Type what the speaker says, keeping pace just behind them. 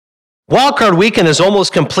Wildcard weekend is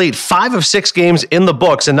almost complete. 5 of 6 games in the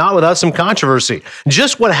books, and not without some controversy.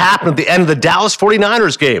 Just what happened at the end of the Dallas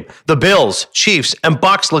 49ers game. The Bills, Chiefs, and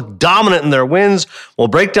Bucks look dominant in their wins. We'll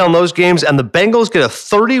break down those games, and the Bengals get a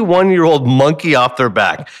 31-year-old monkey off their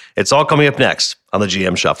back. It's all coming up next on the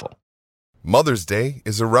GM Shuffle. Mother's Day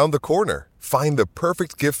is around the corner. Find the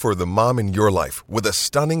perfect gift for the mom in your life with a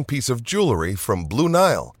stunning piece of jewelry from Blue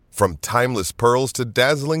Nile. From timeless pearls to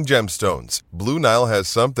dazzling gemstones, Blue Nile has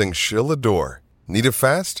something she'll adore. Need it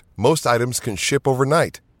fast? Most items can ship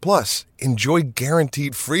overnight. Plus, enjoy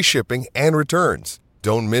guaranteed free shipping and returns.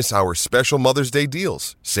 Don't miss our special Mother's Day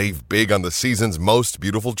deals. Save big on the season's most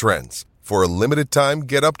beautiful trends. For a limited time,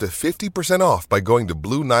 get up to 50% off by going to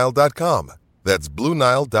BlueNile.com. That's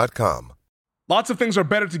BlueNile.com. Lots of things are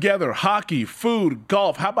better together. Hockey, food,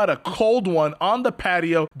 golf. How about a cold one on the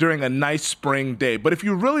patio during a nice spring day? But if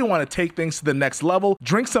you really want to take things to the next level,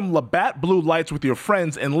 drink some Labatt Blue Lights with your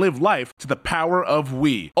friends and live life to the power of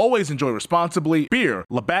we. Always enjoy responsibly. Beer,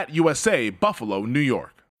 Labatt USA, Buffalo, New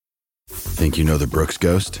York. Think you know the Brooks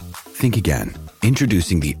Ghost? Think again.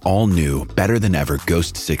 Introducing the all-new, better-than-ever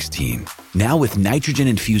Ghost 16. Now with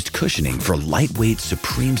nitrogen-infused cushioning for lightweight,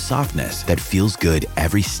 supreme softness that feels good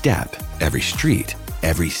every step, every street,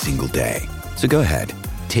 every single day. So go ahead,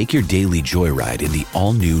 take your daily joyride in the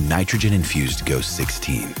all-new nitrogen-infused Ghost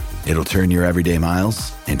 16. It'll turn your everyday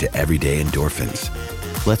miles into everyday endorphins.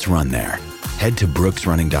 Let's run there. Head to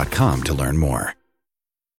brooksrunning.com to learn more.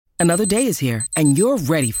 Another day is here, and you're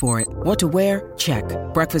ready for it. What to wear? Check.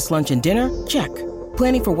 Breakfast, lunch, and dinner? Check.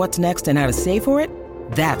 Planning for what's next and how to save for it?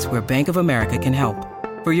 That's where Bank of America can help.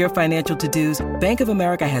 For your financial to-dos, Bank of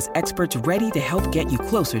America has experts ready to help get you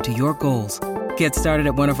closer to your goals. Get started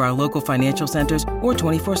at one of our local financial centers or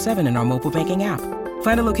 24/7 in our mobile banking app.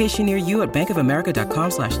 Find a location near you at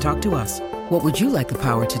bankofamerica.com/talktous. What would you like the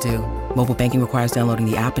power to do? Mobile banking requires downloading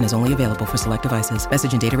the app and is only available for select devices.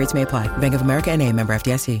 Message and data rates may apply. Bank of America NA, member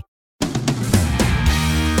FDIC.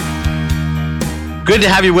 Good to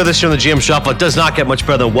have you with us here on the GM Shuffle. It does not get much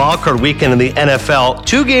better than wildcard weekend in the NFL.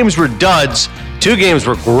 2 games were duds. 2 games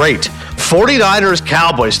were great. 49ers,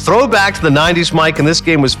 Cowboys. Throwback to the 90s, Mike, and this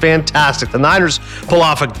game was fantastic. The Niners pull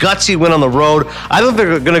off a gutsy win on the road. I don't think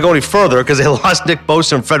they're going to go any further because they lost Nick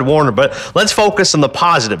Bosa and Fred Warner, but let's focus on the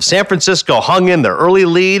positive. San Francisco hung in their early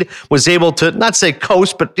lead, was able to, not say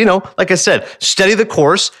coast, but, like I said, steady the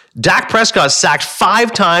course. Dak Prescott sacked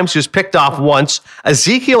 5 times. He was picked off once.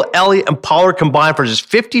 Ezekiel Elliott and Pollard combined for just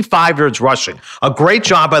 55 yards rushing. A great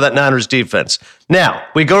job by that Niners defense. Now,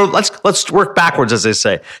 we go, let's work backwards, as they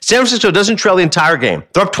say. San Francisco doesn't trail the entire game.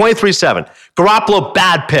 They're up 23-7. Garoppolo,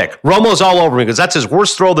 bad pick. Romo's all over me because that's his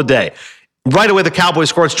worst throw of the day. Right away, the Cowboys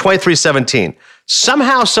score. It's 23-17.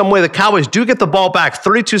 Somehow, someway, the Cowboys do get the ball back.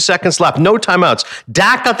 32 seconds left. No timeouts.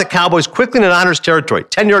 Dak got the Cowboys quickly into Niners territory.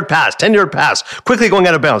 10-yard pass. Quickly going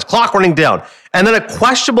out of bounds. Clock running down. And then a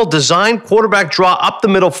questionable design quarterback draw up the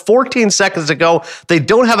middle 14 seconds to go. They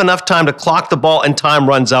don't have enough time to clock the ball and time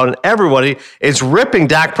runs out. And everybody is ripping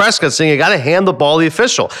Dak Prescott, saying you got to hand the ball to the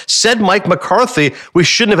official. Said Mike McCarthy, we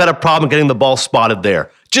shouldn't have had a problem getting the ball spotted there.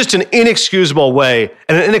 Just an inexcusable way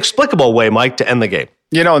and an inexplicable way, Mike, to end the game.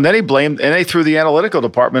 And then they threw the analytical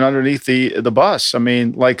department underneath the bus. I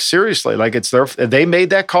mean, seriously, they made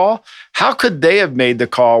that call. How could they have made the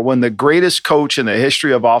call when the greatest coach in the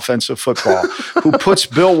history of offensive football, who puts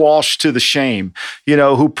Bill Walsh to the shame,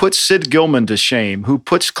 who puts Sid Gilman to shame, who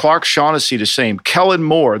puts Clark Shaughnessy to shame, Kellen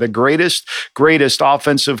Moore, the greatest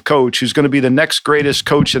offensive coach, who's going to be the next greatest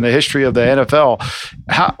coach in the history of the NFL.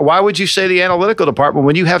 Why would you say the analytical department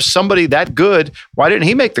when you have somebody that good? Why didn't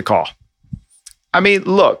he make the call? I mean,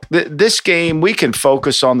 look, this game, we can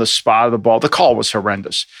focus on the spot of the ball. The call was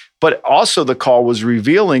horrendous, but also the call was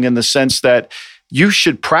revealing in the sense that you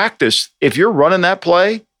should practice. If you're running that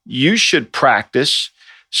play, you should practice,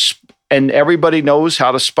 and everybody knows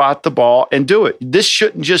how to spot the ball and do it. This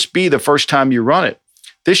shouldn't just be the first time you run it.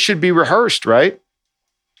 This should be rehearsed, right?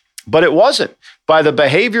 But it wasn't. By the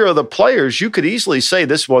behavior of the players, you could easily say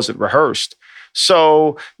this wasn't rehearsed.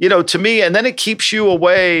 So, to me, and then it keeps you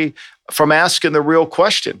away from asking the real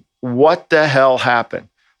question, what the hell happened?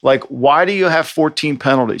 Why do you have 14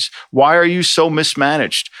 penalties? Why are you so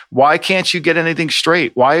mismanaged? Why can't you get anything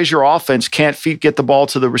straight? Why is your offense can't get the ball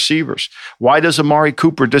to the receivers? Why does Amari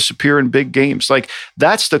Cooper disappear in big games?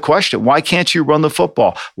 That's the question. Why can't you run the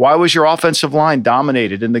football? Why was your offensive line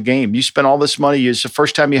dominated in the game? You spent all this money. It's the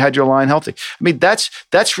first time you had your line healthy. I mean, that's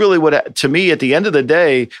really what, to me, at the end of the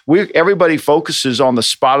day, everybody focuses on the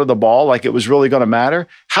spot of the ball like it was really going to matter.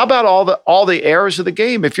 How about all the errors of the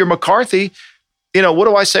game? If you're McCarthy, what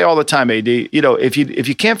do I say all the time, AD? If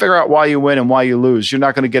you can't figure out why you win and why you lose, you're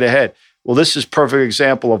not going to get ahead. Well, this is a perfect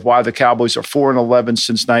example of why the Cowboys are 4-11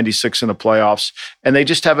 since 96 in the playoffs. And they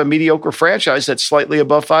just have a mediocre franchise that's slightly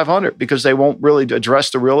above 500 because they won't really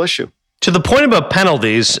address the real issue. To the point about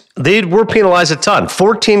penalties, they were penalized a ton.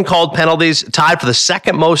 14 called penalties, tied for the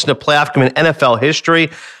second most in a playoff game in NFL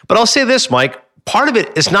history. But I'll say this, Mike. Part of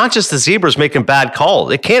it is not just the Zebras making bad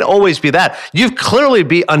calls. It can't always be that. You've clearly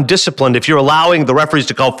be undisciplined if you're allowing the referees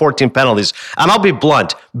to call 14 penalties. And I'll be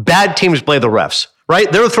blunt. Bad teams blame the refs. Right?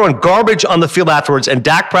 They were throwing garbage on the field afterwards, and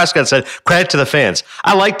Dak Prescott said, credit to the fans.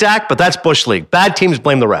 I like Dak, but that's Bush League. Bad teams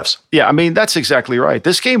blame the refs. Yeah, I mean, that's exactly right.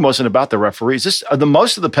 This game wasn't about the referees.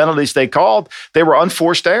 Most of the penalties they called, they were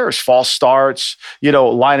unforced errors, false starts,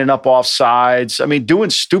 lining up off sides. I mean, doing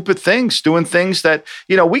stupid things, doing things that,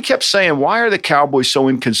 we kept saying, why are the Cowboys so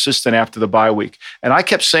inconsistent after the bye week? And I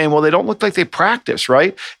kept saying, well, they don't look like they practice,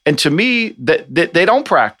 right? And to me, they don't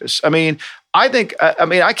practice. I mean,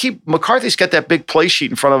 McCarthy's got that big play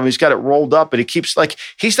sheet in front of him. He's got it rolled up, and he keeps and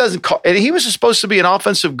he was supposed to be an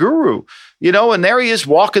offensive guru, and there he is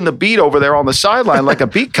walking the beat over there on the sideline like a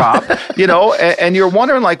beat cop, and you're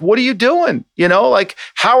wondering, like, what are you doing?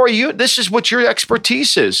 How are you? This is what your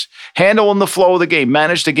expertise is. Handling the flow of the game,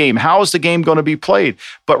 manage the game. How is the game going to be played?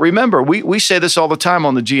 But remember, we say this all the time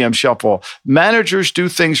on the GM Shuffle. Managers do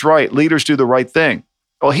things right. Leaders do the right thing.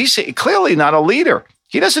 Well, he's clearly not a leader.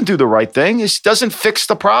 He doesn't do the right thing. He doesn't fix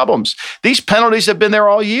the problems. These penalties have been there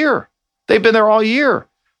all year. They've been there all year,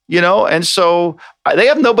 and so they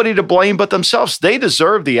have nobody to blame but themselves. They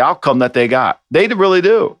deserve the outcome that they got. They really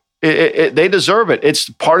do. They deserve it. It's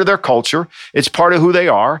part of their culture. It's part of who they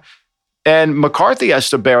are. And McCarthy has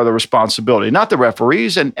to bear the responsibility, not the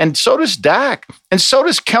referees. And so does Dak. And so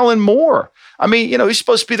does Kellen Moore. I mean, he's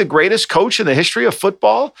supposed to be the greatest coach in the history of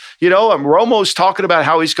football. And Romo's talking about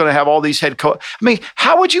how he's going to have all these head coaches. I mean,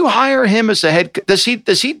 how would you hire him as a head? Does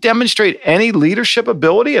he demonstrate any leadership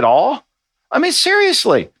ability at all? I mean,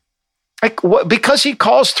 seriously, because he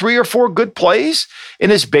calls 3 or 4 good plays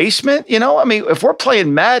in his basement. I mean, if we're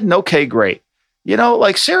playing Madden, okay, great.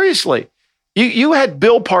 Seriously, you had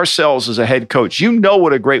Bill Parcells as a head coach. You know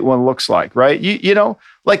what a great one looks like, right?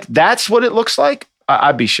 That's what it looks like.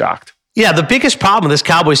 I'd be shocked. Yeah, the biggest problem with this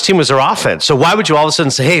Cowboys team was their offense. So why would you all of a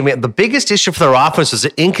sudden say, hey, man, the biggest issue for their offense is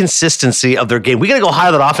the inconsistency of their game. We got to go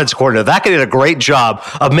hire that offense coordinator. That guy did a great job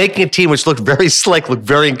of making a team which looked very slick, looked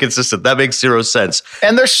very inconsistent. That makes zero sense.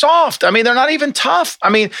 And they're soft. I mean, they're not even tough. I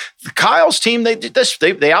mean, Kyle's team,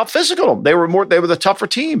 they out-physical them. They were the tougher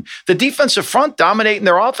team. The defensive front dominating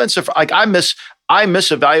their offensive. I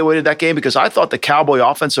misevaluated that game because I thought the Cowboy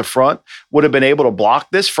offensive front would have been able to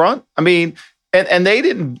block this front. I mean, and they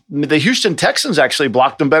didn't. The Houston Texans actually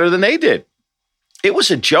blocked them better than they did. It was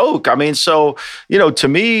a joke. I mean, so, to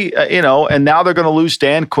me, and now they're going to lose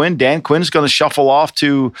Dan Quinn. Dan Quinn's going to shuffle off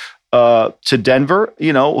to Denver.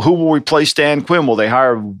 Who will replace Dan Quinn? Will they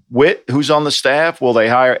hire Witt, who's on the staff? Will they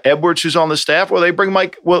hire Edwards, who's on the staff? Or they bring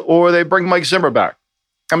Mike Zimmer back?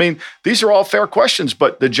 I mean, these are all fair questions,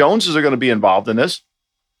 but the Joneses are going to be involved in this.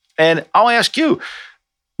 And I'll ask you,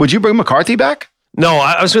 would you bring McCarthy back? No,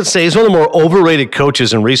 I was going to say he's one of the more overrated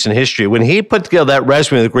coaches in recent history. When he put together that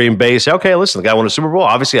resume with Green Bay, say, okay, listen, the guy won a Super Bowl,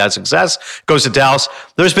 obviously had success, goes to Dallas.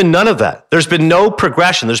 There's been none of that. There's been no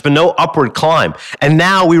progression. There's been no upward climb. And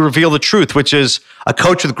now we reveal the truth, which is a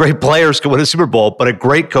coach with great players can win a Super Bowl, but a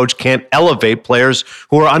great coach can't elevate players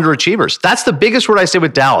who are underachievers. That's the biggest word I say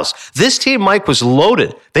with Dallas. This team, Mike, was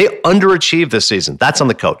loaded. They underachieved this season. That's on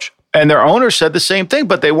the coach. And their owner said the same thing,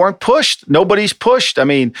 but they weren't pushed. Nobody's pushed. I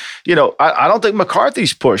mean, I don't think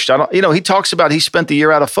McCarthy's pushed. He talks about he spent the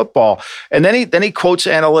year out of football, and then he quotes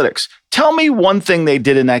analytics. Tell me one thing they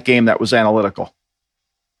did in that game that was analytical.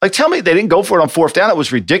 Tell me they didn't go for it on 4th down. It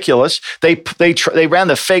was ridiculous. They ran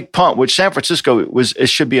the fake punt, which San Francisco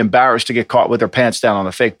should be embarrassed to get caught with their pants down on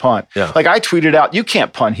a fake punt. Yeah. I tweeted out, you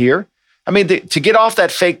can't punt here. I mean, to get off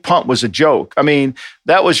that fake punt was a joke. I mean,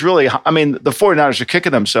 that was really, the 49ers are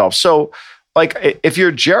kicking themselves. So, if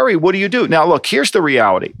you're Jerry, what do you do? Now, look, here's the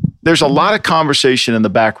reality. There's a lot of conversation in the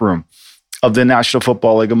back room of the National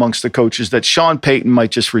Football League amongst the coaches that Sean Payton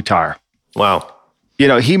might just retire. Wow.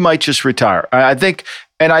 He might just retire. I think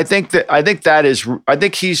Sean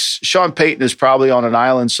Payton is probably on an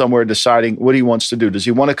island somewhere deciding what he wants to do. Does he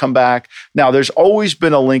want to come back? Now, there's always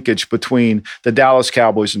been a linkage between the Dallas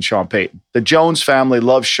Cowboys and Sean Payton. The Jones family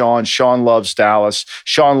loves Sean. Sean loves Dallas.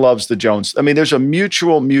 Sean loves the Jones. I mean, there's a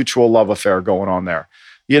mutual love affair going on there.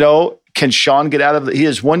 Can Sean get out of it? He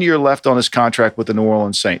has 1 year left on his contract with the New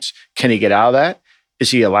Orleans Saints. Can he get out of that? Is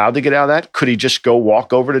he allowed to get out of that? Could he just go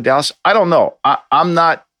walk over to Dallas? I don't know. I'm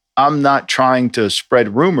not trying to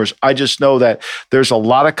spread rumors. I just know that there's a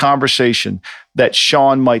lot of conversation that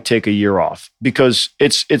Sean might take a year off because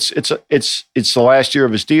it's the last year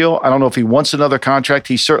of his deal. I don't know if he wants another contract.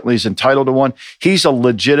 He certainly is entitled to one. He's a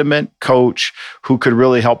legitimate coach who could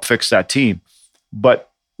really help fix that team. But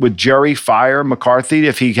would Jerry fire McCarthy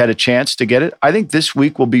if he had a chance to get it? I think this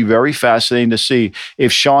week will be very fascinating to see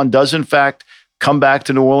if Sean does in fact come back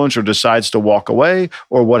to New Orleans or decides to walk away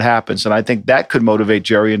or what happens. And I think that could motivate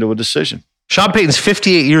Jerry into a decision. Sean Payton's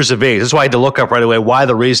 58 years of age. That's why I had to look up right away why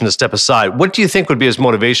the reason to step aside. What do you think would be his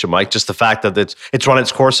motivation, Mike? Just the fact that it's run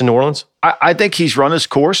its course in New Orleans? I think he's run his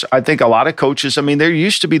course. I think a lot of coaches, I mean, there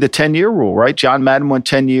used to be the 10-year rule, right? John Madden went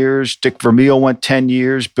 10 years. Dick Vermeil went 10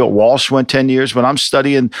 years. Bill Walsh went 10 years. When I'm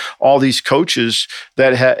studying all these coaches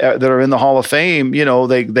that are in the Hall of Fame, you know,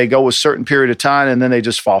 they go a certain period of time and then they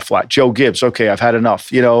just fall flat. Joe Gibbs, okay, I've had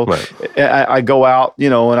enough. You know, right. I go out, you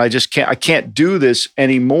know, and I can't do this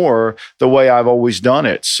anymore the way I've always done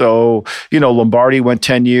it. So, you know, Lombardi went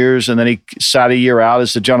 10 years and then he sat a year out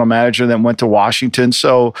as the general manager and then went to Washington.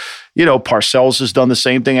 So, you know, Parcells has done the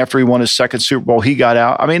same thing after he won his second Super Bowl. He got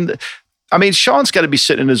out. I mean, Sean's got to be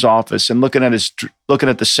sitting in his office and looking at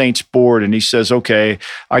the Saints board, and he says, "Okay,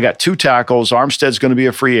 I got 2 tackles. Armstead's going to be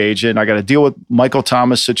a free agent. I got to deal with Michael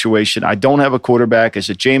Thomas' situation. I don't have a quarterback. Is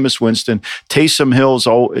it Jameis Winston? Taysom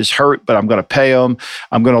Hill is hurt, but I'm going to pay him.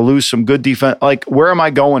 I'm going to lose some good defense. Like, where am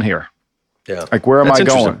I going here? Yeah, like where am I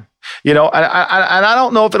going?" You know, and I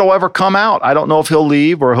don't know if it'll ever come out. I don't know if he'll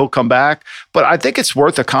leave or he'll come back, but I think it's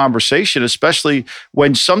worth a conversation, especially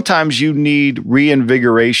when sometimes you need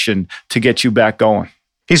reinvigoration to get you back going.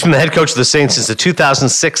 He's been the head coach of the Saints since the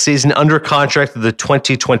 2006 season, under contract to the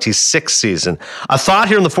 2026 season. I thought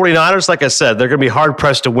here in the 49ers, like I said, they're going to be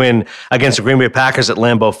hard-pressed to win against the Green Bay Packers at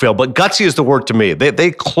Lambeau Field, but gutsy is the word to me.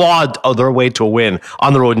 They clawed their way to a win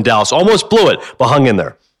on the road in Dallas. Almost blew it, but hung in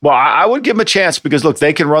there. Well, I would give them a chance because, look,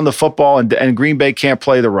 they can run the football and Green Bay can't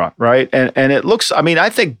play the run, right? And it looks, I mean, I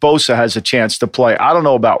think Bosa has a chance to play. I don't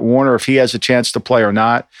know about Warner if he has a chance to play or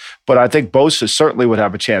not, but I think Bosa certainly would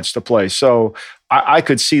have a chance to play. So I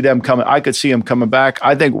could see them coming. I could see him coming back.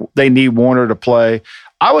 I think they need Warner to play.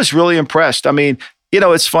 I was really impressed. I mean, you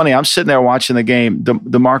know, it's funny. I'm sitting there watching the game.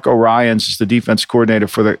 DeMarco Ryans is the defense coordinator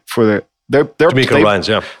for the DeMeco Ryans,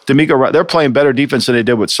 yeah. They're playing better defense than they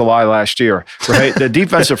did with Saleh last year, right? The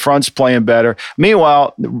defensive front's playing better.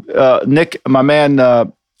 Meanwhile, Nick, my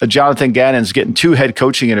man, Jonathan Gannon's getting 2 head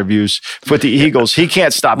coaching interviews with the Eagles. He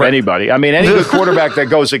can't stop anybody. I mean, any good quarterback that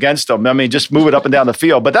goes against him, I mean, just move it up and down the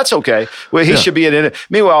field. But that's okay. Well, he should be in it.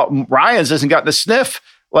 Meanwhile, Ryans hasn't gotten a sniff.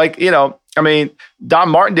 Like, you know, I mean, Don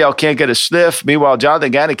Martindale can't get a sniff. Meanwhile,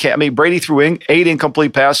 Jonathan Gannon can't. I mean, Brady threw 8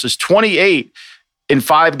 incomplete passes, 28 in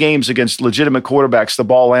 5 games against legitimate quarterbacks. The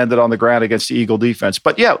ball landed on the ground against the Eagle defense.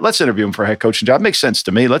 But yeah, let's interview him for a head coaching job. Makes sense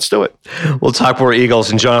to me. Let's do it. We'll talk more Eagles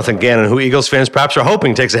and Jonathan Gannon, who Eagles fans perhaps are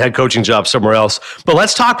hoping takes a head coaching job somewhere else. But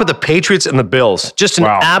let's talk about the Patriots and the Bills. Just an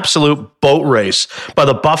absolute boat race by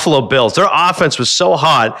the Buffalo Bills. Their offense was so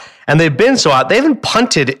hot, and they've been so hot. They haven't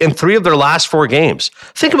punted in 3 of their last 4 games.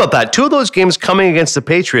 Think about that. 2 of those games coming against the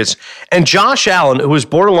Patriots. And Josh Allen, who was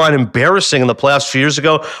borderline embarrassing in the playoffs a few years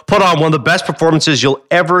ago, put on one of the best performances you'll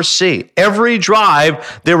ever see. Every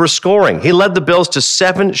drive, they were scoring. He led the Bills to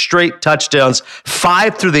 7 straight touchdowns,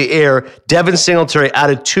 5 through the air. Devin Singletary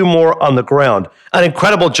added 2 more on the ground. An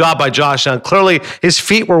incredible job by Josh Allen. Clearly, his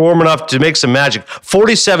feet were warm enough to make some magic.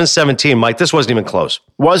 47-17, Mike. This wasn't even close.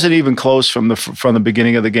 Wasn't even close from the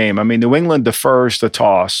beginning of the game. I mean, New England defers the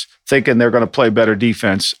toss, thinking they're going to play better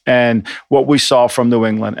defense. And what we saw from New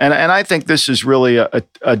England, and I think this is really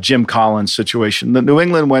a Jim Collins situation. The New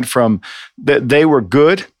England went from they were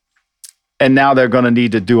good, and now they're going to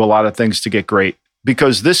need to do a lot of things to get great.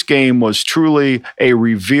 Because this game was truly a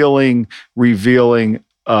revealing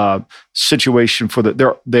situation for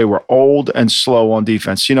they were old and slow on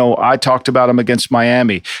defense. You know, I talked about them against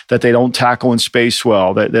Miami, that they don't tackle in space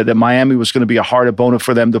well, that Miami was going to be a hard opponent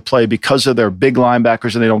for them to play because of their big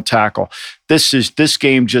linebackers and they don't tackle. This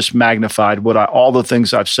game just magnified all the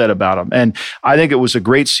things I've said about them. And I think it was a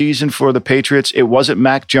great season for the Patriots. It wasn't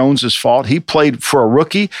Mac Jones's fault. He played for a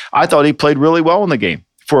rookie. I thought he played really well in the game.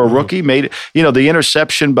 For a rookie, made, you know, the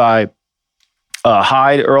interception by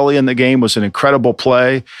Hyde early in the game was an incredible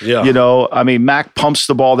play. Yeah. You know, I mean, Mac pumps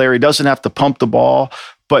the ball there. He doesn't have to pump the ball,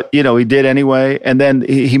 but you know, he did anyway. And then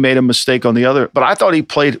he made a mistake on the other. But I thought he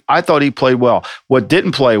played well. What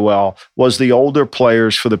didn't play well was the older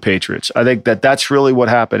players for the Patriots. I think that's really what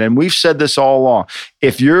happened. And we've said this all along.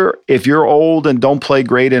 If you're old and don't play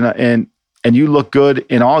great in and you look good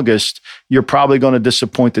in August, you're probably going to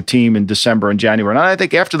disappoint the team in December and January. And I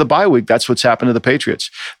think after the bye week, that's what's happened to the Patriots.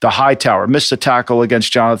 The Hightower missed a tackle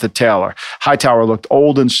against Jonathan Taylor. Hightower looked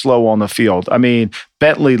old and slow on the field. I mean,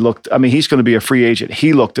 Bentley he's going to be a free agent.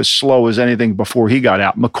 He looked as slow as anything before he got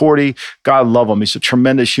out. McCourty, God love him. He's a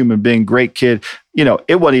tremendous human being, great kid.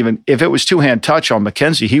 It wasn't even, if it was two-hand touch on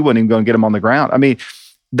McKenzie, he wasn't even going to get him on the ground. I mean,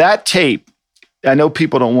 that tape, I know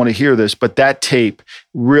people don't want to hear this, but that tape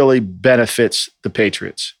really benefits the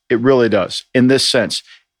Patriots. It really does. In this sense,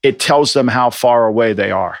 it tells them how far away they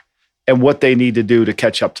are and what they need to do to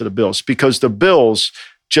catch up to the Bills, because the Bills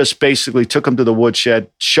just basically took them to the woodshed,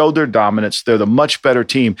 showed their dominance. They're the much better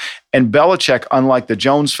team. And Belichick, unlike the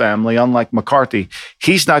Jones family, unlike McCarthy,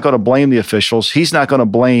 he's not going to blame the officials. He's not going to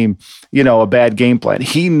blame, a bad game plan.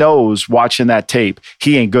 He knows, watching that tape,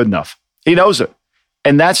 he ain't good enough. He knows it.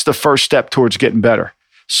 And that's the first step towards getting better.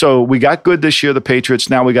 So we got good this year, the Patriots.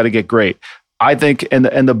 Now we got to get great. I think, and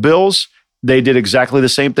the Bills, they did exactly the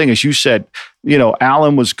same thing. As you said,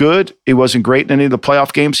 Allen was good. He wasn't great in any of the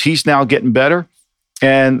playoff games. He's now getting better,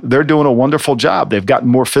 and they're doing a wonderful job. They've gotten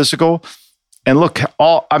more physical. And look,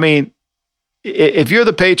 if you're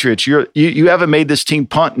the Patriots, you haven't made this team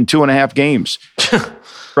punt in 2.5 games,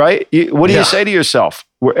 right? What do you say to yourself?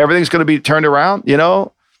 Where everything's going to be turned around,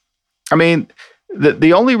 I mean,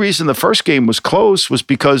 the only reason the first game was close was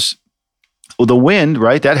because of the wind,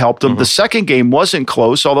 right? That helped them. Mm-hmm. The second game wasn't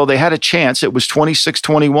close, although they had a chance. It was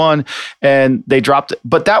 26-21, and they dropped it.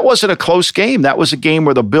 But that wasn't a close game. That was a game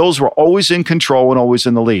where the Bills were always in control and always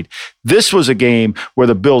in the lead. This was a game where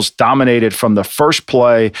the Bills dominated from the first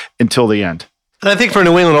play until the end. And I think for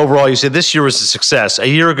New England overall, you said this year was a success. A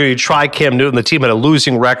year ago, you tried Cam Newton. The team had a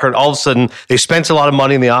losing record. All of a sudden, they spent a lot of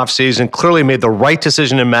money in the offseason, clearly made the right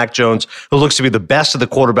decision in Mac Jones, who looks to be the best of the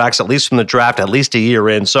quarterbacks, at least from the draft, at least a year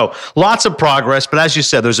in. So lots of progress. But as you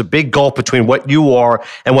said, there's a big gulf between what you are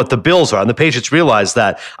and what the Bills are. And the Patriots realize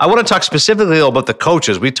that. I want to talk specifically about the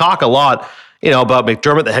coaches. We talk a lot about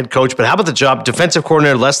McDermott, the head coach, but how about the job defensive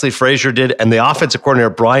coordinator Leslie Frazier did and the offensive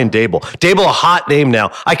coordinator Brian Daboll? Daboll, a hot name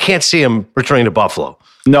now. I can't see him returning to Buffalo.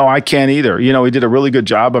 No, I can't either. He did a really good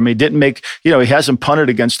job. I mean, he hasn't punted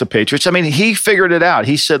against the Patriots. I mean, he figured it out.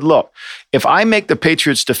 He said, look, if I make the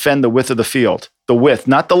Patriots defend the width of the field, the width,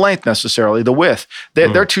 not the length necessarily, the width,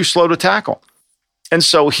 they're too slow to tackle. And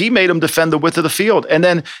so he made them defend the width of the field. And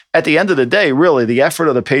then at the end of the day, really, the effort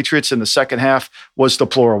of the Patriots in the second half was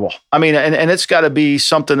deplorable. I mean, and it's got to be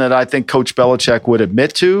something that I think Coach Belichick would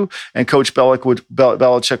admit to, and Coach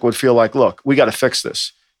Belichick would feel like, look, we got to fix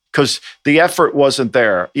this. Because the effort wasn't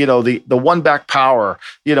there. The one-back power,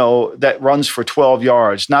 that runs for 12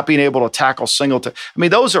 yards, not being able to tackle Singleton. I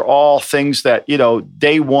mean, those are all things that,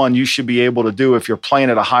 day one you should be able to do if you're playing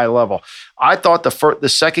at a high level. I thought the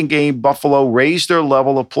second game, Buffalo raised their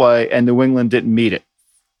level of play and New England didn't meet it.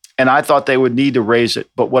 And I thought they would need to raise it.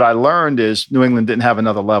 But what I learned is New England didn't have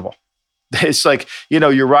another level. It's like,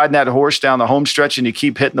 you're riding that horse down the home stretch and you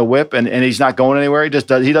keep hitting the whip and he's not going anywhere. He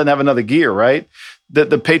doesn't have another gear, right?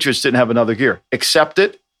 The Patriots didn't have another gear. Accept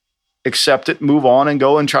it, move on, and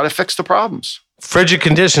go and try to fix the problems. Frigid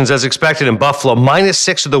conditions as expected in Buffalo.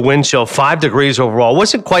 -6 with the wind chill, 5 degrees overall.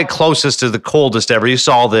 Wasn't quite closest to the coldest ever. You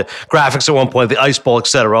saw the graphics at one point, the ice bowl,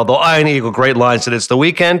 etc. Although Iron Eagle, great line, said it's the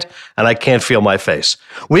weekend, and I can't feel my face.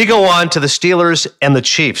 We go on to the Steelers and the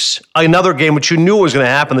Chiefs. Another game which you knew was going to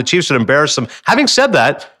happen. The Chiefs would embarrass them. Having said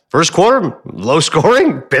that, first quarter, low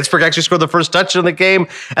scoring. Pittsburgh actually scored the first touchdown in the game,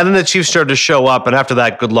 and then the Chiefs started to show up, and after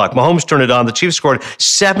that, good luck. Mahomes turned it on. The Chiefs scored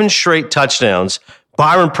 7 straight touchdowns.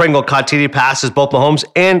 Byron Pringle caught TD passes, both Mahomes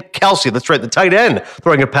and Kelsey. That's right, the tight end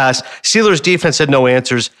throwing a pass. Steelers defense had no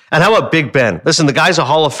answers. And how about Big Ben? Listen, the guy's a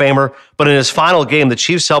Hall of Famer, but in his final game, the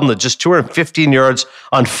Chiefs held him to just 215 yards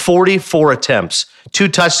on 44 attempts. 2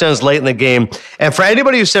 touchdowns late in the game. And for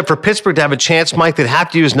anybody who said for Pittsburgh to have a chance, Mike, they'd have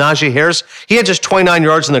to use Najee Harris, he had just 29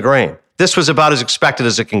 yards in the grain. This was about as expected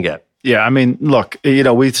as it can get. Yeah, I mean, look,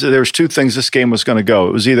 there's 2 things this game was going to go.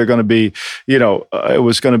 It was either going to be, it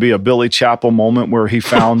was going to be a Billy Chappell moment where he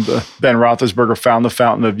found, Ben Roethlisberger found the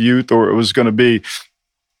fountain of youth, or it was going to be,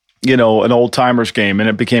 an old-timers game, and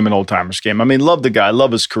it became an old-timers game. I mean, love the guy,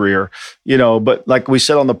 love his career, but like we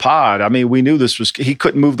said on the pod, I mean, we knew he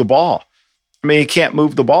couldn't move the ball. I mean, he can't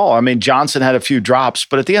move the ball. I mean, Johnson had a few drops,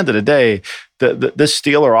 but at the end of the day, this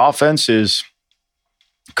Steeler offense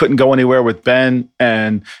couldn't go anywhere with Ben,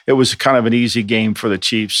 and it was kind of an easy game for the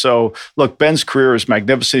Chiefs. So, look, Ben's career is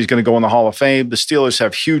magnificent. He's going to go in the Hall of Fame. The Steelers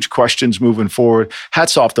have huge questions moving forward.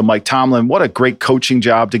 Hats off to Mike Tomlin. What a great coaching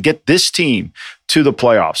job to get this team to the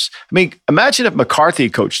playoffs. I mean, imagine if McCarthy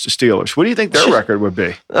coached the Steelers. What do you think their record would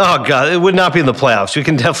be? Oh, God, it would not be in the playoffs. We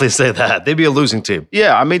can definitely say that. They'd be a losing team.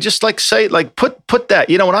 Yeah, I mean, just like say, like put that.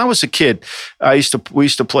 You know, when I was a kid, we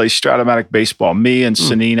used to play Stratomatic baseball. Me and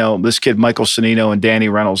Sonino, this kid Michael Sonino and Danny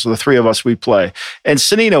Reynolds, the three of us, we play. And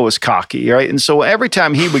Sonino was cocky, right? And so every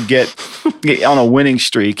time he would get on a winning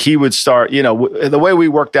streak, he would start. You know, the way we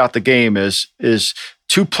worked out the game is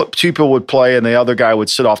two people would play and the other guy would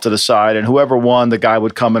sit off to the side, and whoever won, the guy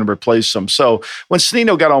would come and replace them. So when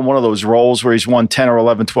Sonino got on one of those rolls where he's won 10 or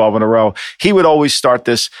 11, 12 in a row, he would always start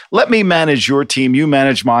this, let me manage your team, you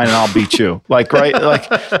manage mine, and I'll beat you. Like, right? Like,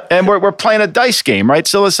 and we're playing a dice game, right?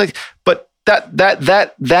 So it's like, but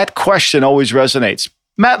that question always resonates.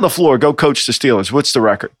 Matt LaFleur, go coach the Steelers. What's the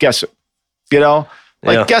record? Guess it. You know?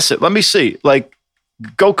 Like, guess it. Let me see. Like,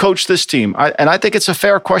 go coach this team. And I think it's a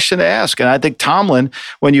fair question to ask. And I think Tomlin,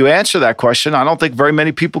 when you answer that question, I don't think very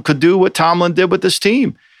many people could do what Tomlin did with this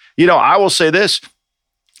team. You know, I will say this.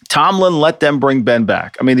 Tomlin let them bring Ben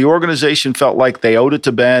back. I mean, the organization felt like they owed it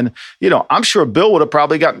to Ben. You know, I'm sure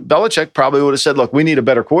Belichick probably would have said, look, we need a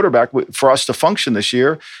better quarterback for us to function this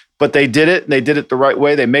year. But they did it, and they did it the right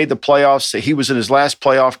way. They made the playoffs. He was in his last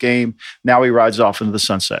playoff game. Now he rides off into the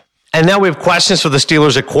sunset. And now we have questions for the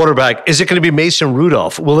Steelers at quarterback. Is it going to be Mason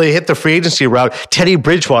Rudolph? Will they hit the free agency route? Teddy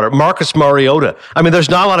Bridgewater, Marcus Mariota. I mean, there's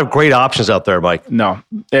not a lot of great options out there, Mike. No,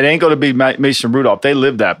 it ain't going to be Mason Rudolph. They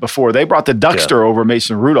lived that before. They brought the Duckster over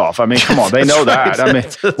Mason Rudolph. I mean, come on, they know that. I mean,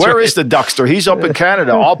 where is the Duckster? He's up in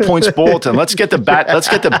Canada. All Points Bulletin. Let's get the bat. Let's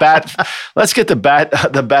get the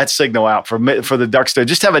bat signal out for the Duckster.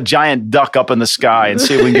 Just have a giant duck up in the sky and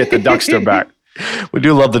see if we can get the Duckster back. We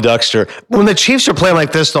do love the Duckster. When the Chiefs are playing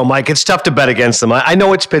like this, though, Mike, it's tough to bet against them. I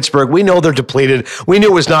know it's Pittsburgh. We know they're depleted. We knew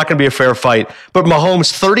it was not going to be a fair fight. But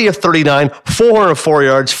Mahomes, 30 of 39, 404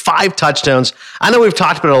 yards, 5 touchdowns. I know we've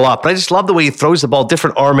talked about it a lot, but I just love the way he throws the ball,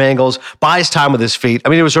 different arm angles, buys time with his feet. I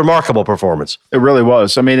mean, it was a remarkable performance. It really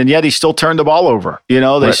was. I mean, and yet he still turned the ball over. You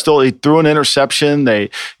know, he threw an interception. They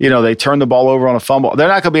turned the ball over on a fumble. They're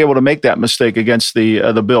not going to be able to make that mistake against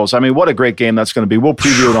the Bills. I mean, what a great game that's going to be. We'll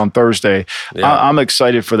preview it on Thursday. Yeah. I'm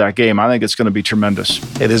excited for that game. I think it's going to be tremendous.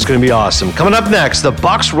 It is going to be awesome. Coming up next, the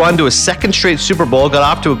Bucs run to a second straight Super Bowl, got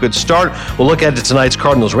off to a good start. We'll look at tonight's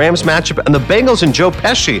Cardinals-Rams matchup, and the Bengals and Joe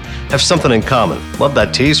Pesci have something in common. Love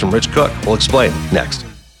that tease from Rich Cook. We'll explain next.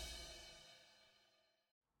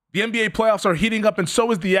 The NBA playoffs are heating up, and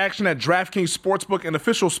so is the action at DraftKings Sportsbook, an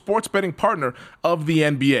official sports betting partner of the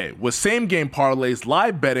NBA. With same-game parlays,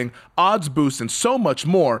 live betting, odds boosts, and so much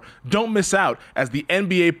more, don't miss out as the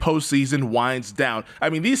NBA postseason winds down. I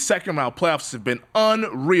mean, these second-round playoffs have been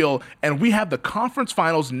unreal, and we have the conference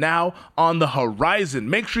finals now on the horizon.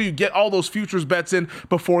 Make sure you get all those futures bets in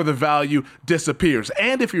before the value disappears.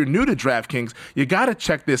 And if you're new to DraftKings, you got to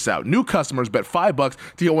check this out. New customers bet $5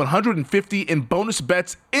 to get $150 in bonus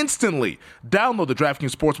bets instantly. Download the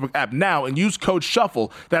DraftKings Sportsbook app now and use code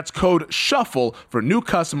SHUFFLE. That's code SHUFFLE for new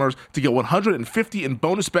customers to get $150 in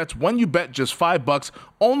bonus bets when you bet just $5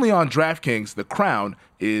 only on DraftKings. The crown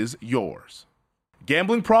is yours.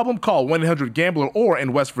 Gambling problem? Call 1-800-GAMBLER, or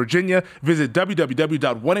in West Virginia, visit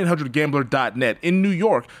www.1800gambler.net. In New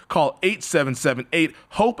York, call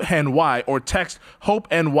 877-8-HOPE-NY or text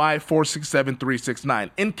HOPE-NY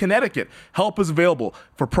 467-369. In Connecticut, help is available.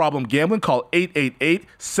 For problem gambling, call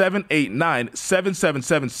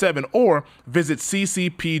 888-789-7777 or visit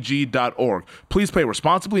ccpg.org. Please play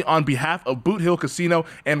responsibly on behalf of Boot Hill Casino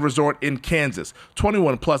and Resort in Kansas.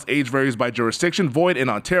 21 plus, age varies by jurisdiction, void in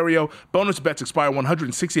Ontario. Bonus bets expire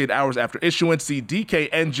 168 hours after issuance. See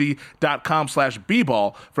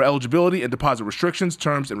dkng.com/bball for eligibility and deposit restrictions,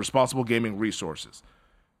 terms, and responsible gaming resources.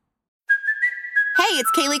 Hey,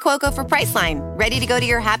 it's Kaylee Cuoco for Priceline. Ready to go to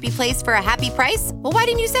your happy place for a happy price? Well, why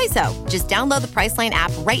didn't you say so? Just download the Priceline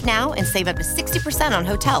app right now and save up to 60% on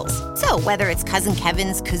hotels. So whether it's Cousin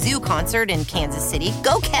Kevin's Kazoo Concert in Kansas City,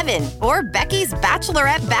 go Kevin, or Becky's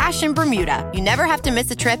Bachelorette Bash in Bermuda, you never have to miss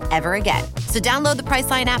a trip ever again. So download the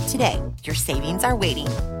Priceline app today. Your savings are waiting.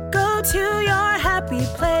 Go to your happy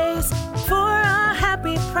place for a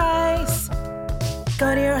happy price.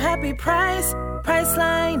 Go to your happy price,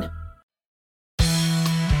 Priceline.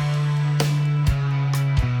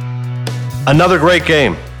 Another great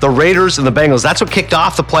game. The Raiders and the Bengals. That's what kicked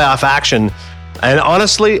off the playoff action. And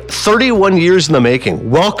honestly, 31 years in the making.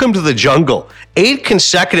 Welcome to the jungle. 8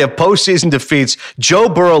 consecutive postseason defeats. Joe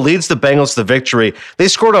Burrow leads the Bengals to the victory. They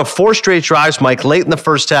scored on 4 straight drives, Mike, late in the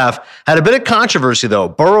first half. Had a bit of controversy, though.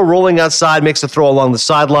 Burrow rolling outside makes a throw along the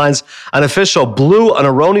sidelines. An official blew an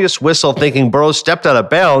erroneous whistle thinking Burrow stepped out of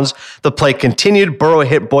bounds. The play continued. Burrow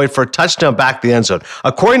hit Boyd for a touchdown back to the end zone.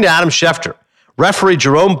 According to Adam Schefter, Referee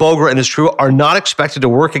Jerome Boger and his crew are not expected to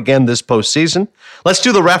work again this postseason. Let's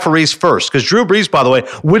do the referees first, because Drew Brees, by the way,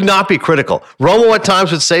 would not be critical. Romo at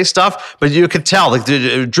times would say stuff, but you could tell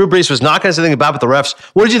Drew Brees was not going to say anything about the refs.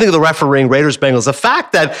 What did you think of the refereeing Raiders-Bengals? The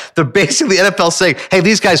fact that they're basically the NFL saying, hey,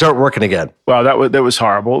 these guys aren't working again. Well, that was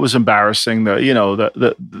horrible. It was embarrassing.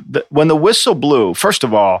 When the whistle blew, first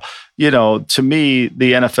of all, to me,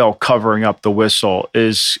 the NFL covering up the whistle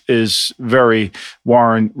is very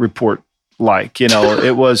Warren Report like.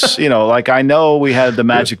 It was, like I know we had the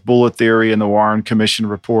magic bullet theory in the Warren Commission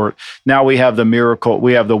report. Now we have the miracle.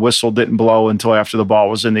 We have the whistle didn't blow until after the ball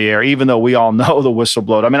was in the air, even though we all know the whistle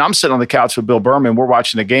blowed. I mean, I'm sitting on the couch with Bill Berman. We're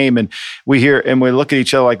watching the game and we hear and we look at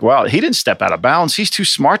each other like, wow, he didn't step out of bounds. He's too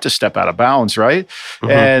smart to step out of bounds, right? Mm-hmm.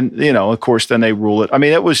 And, of course, then they rule it. I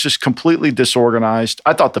mean, it was just completely disorganized.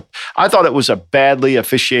 I thought it was a badly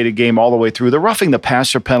officiated game all the way through. The roughing the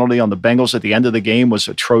passer penalty on the Bengals at the end of the game was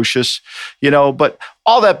atrocious. But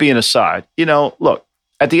all that being aside, look,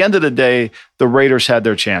 at the end of the day, the Raiders had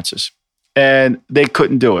their chances and they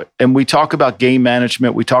couldn't do it. And we talk about game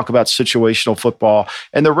management. We talk about situational football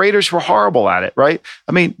and the Raiders were horrible at it, right?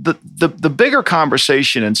 I mean, the bigger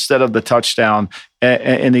conversation instead of the touchdown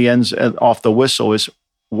in the ends off the whistle is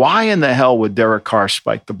why in the hell would Derek Carr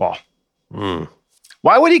spike the ball?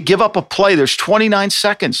 Why would he give up a play? There's 29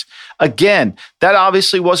 seconds. Again, that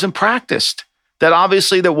obviously wasn't practiced. That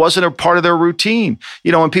obviously that wasn't a part of their routine.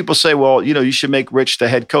 When people say, well, you should make Rich the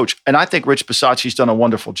head coach. And I think Rich Bisaccia's done a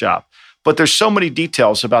wonderful job. But there's so many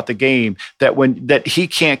details about the game that he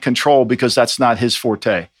can't control because that's not his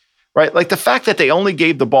forte, right? Like the fact that they only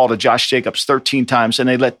gave the ball to Josh Jacobs 13 times and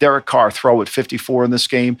they let Derek Carr throw it 54 in this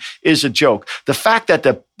game is a joke. The fact that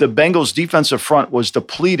the Bengals defensive front was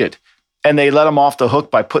depleted and they let him off the hook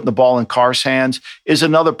by putting the ball in Carr's hands is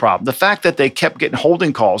another problem. The fact that they kept getting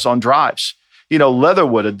holding calls on drives.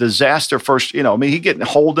 Leatherwood, a disaster first, he getting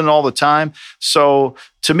holding all the time. So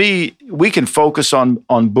to me, we can focus on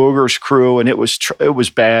Booger's crew and it was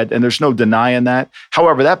bad and there's no denying that.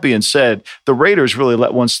 However, that being said, the Raiders really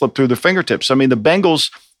let one slip through their fingertips. I mean, the Bengals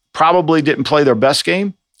probably didn't play their best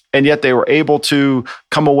game and yet they were able to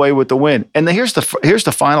come away with the win. And here's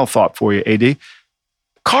the final thought for you, AD.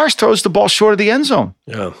 Carr throws the ball short of the end zone.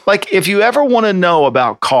 Yeah. Like if you ever want to know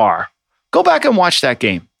about Carr, go back and watch that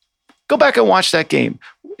game. Go back and watch that game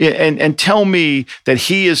and tell me that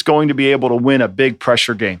he is going to be able to win a big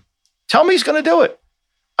pressure game. Tell me he's going to do it.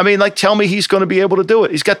 I mean, tell me he's going to be able to do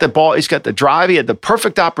it. He's got the ball. He's got the drive. He had the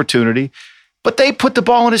perfect opportunity, but they put the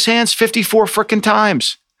ball in his hands 54 freaking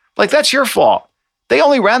times. That's your fault. They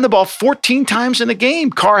only ran the ball 14 times in the game.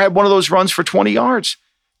 Carr had one of those runs for 20 yards.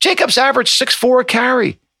 Jacobs averaged 6.4 a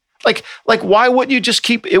carry. Why wouldn't you just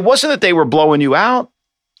keep? It wasn't that they were blowing you out.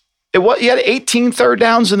 You had 18 third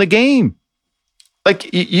downs in the game.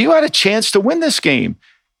 You had a chance to win this game.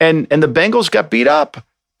 And the Bengals got beat up.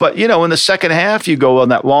 But, in the second half, you go on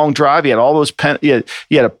that long drive. You had all those you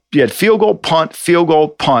had field goal,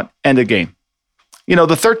 punt, end of game. The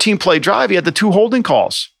 13-play drive, you had the 2 holding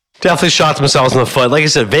calls. Definitely shot themselves in the foot. Like I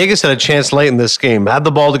said, Vegas had a chance late in this game. Had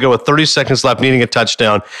the ball to go with 30 seconds left, needing a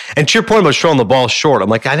touchdown. And to your point about throwing the ball short, I'm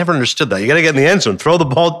like, I never understood that. You got to get in the end zone. Throw the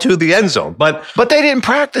ball to the end zone. But they didn't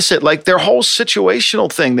practice it. Their whole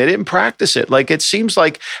situational thing, they didn't practice it. It seems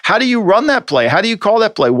like, how do you run that play? How do you call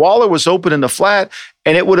that play? Waller was open in the flat,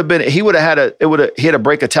 and it would have been, he had to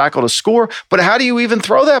break a tackle to score. But how do you even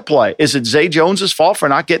throw that play? Is it Zay Jones's fault for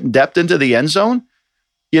not getting depth into the end zone?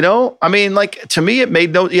 To me, it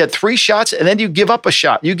made you had 3 shots and then you give up a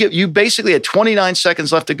shot. You basically had 29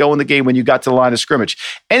 seconds left to go in the game when you got to the line of scrimmage.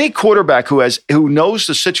 Any quarterback who knows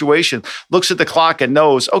the situation, looks at the clock and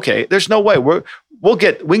knows, okay, there's no way we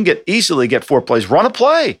can easily get 4 plays. Run a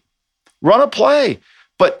play.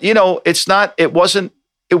 But it wasn't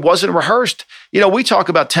rehearsed. We talk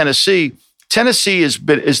about Tennessee. Tennessee is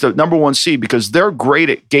the number 1 seed because they're great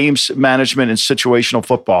at games management and situational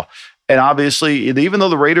football. And obviously, even though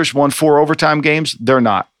the Raiders won 4 overtime games, they're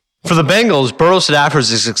not. For the Bengals, Burrow Stafford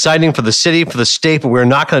is exciting for the city, for the state, but we're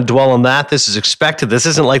not going to dwell on that. This is expected. This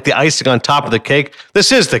isn't like the icing on top of the cake.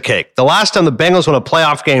 This is the cake. The last time the Bengals won a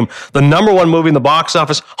playoff game, the number 1 movie in the box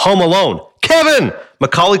office, Home Alone. Kevin!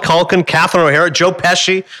 Macaulay Culkin, Catherine O'Hara, Joe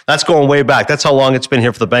Pesci. That's going way back. That's how long it's been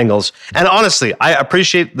here for the Bengals. And honestly, I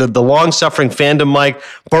appreciate the long-suffering fandom, Mike.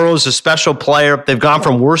 Burrow's a special player. They've gone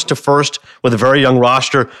from worst to first with a very young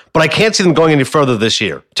roster, but I can't see them going any further this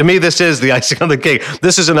year. To me, this is the icing on the cake.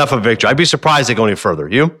 This is enough of victory. I'd be surprised they go any further.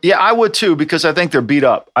 You? Yeah, I would too, because I think they're beat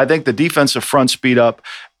up. I think the defensive front's beat up.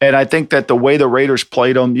 And I think that the way the Raiders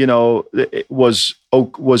played them, it was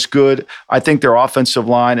was good. I think their offensive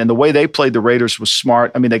line and the way they played the Raiders was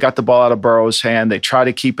smart. I mean, they got the ball out of Burrow's hand. They try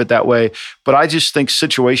to keep it that way. But I just think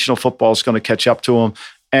situational football is going to catch up to them.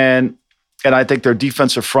 And I think their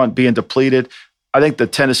defensive front being depleted, I think the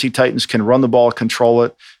Tennessee Titans can run the ball, control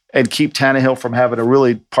it, and keep Tannehill from having to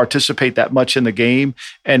really participate that much in the game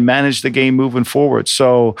and manage the game moving forward.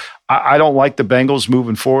 So I don't like the Bengals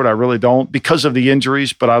moving forward. I really don't, because of the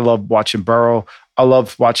injuries, but I love watching Burrow. I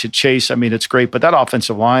love watching Chase. I mean, it's great, but that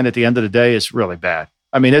offensive line at the end of the day is really bad.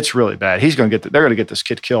 I mean, it's really bad. They're going to get this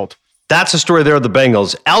kid killed. That's the story there of the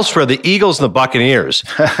Bengals. Elsewhere, the Eagles and the Buccaneers.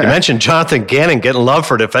 You mentioned Jonathan Gannon getting love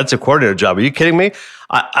for a defensive coordinator job. Are you kidding me?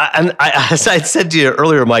 As I said to you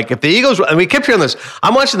earlier, Mike, if the Eagles, and we kept hearing this,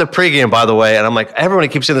 I'm watching the pregame, by the way, and I'm like, everyone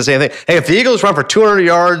keeps saying the same thing. Hey, if the Eagles run for 200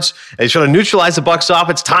 yards, they should have neutralized the Bucs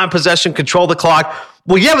offense, time possession, control the clock.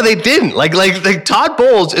 Well, yeah, but they didn't. Like Todd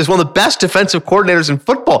Bowles is one of the best defensive coordinators in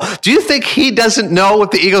football. Do you think he doesn't know what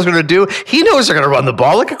the Eagles are going to do? He knows they're going to run the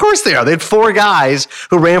ball. Like, of course they are. They had 4 guys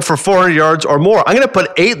who ran for 400 yards or more. I'm going to put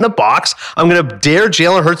 8 in the box. I'm going to dare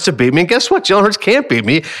Jalen Hurts to beat me. And guess what? Jalen Hurts can't beat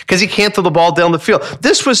me because he can't throw the ball down the field.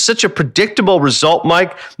 This was such a predictable result,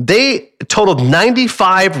 Mike. They totaled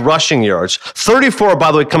 95 rushing yards, 34,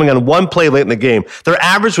 by the way, coming on one play late in the game. Their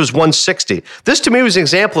average was 160. This, to me, was an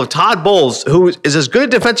example of Todd Bowles, who is as good a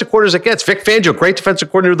defensive coordinator as it gets. Vic Fangio, great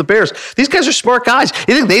defensive coordinator of the Bears. These guys are smart guys.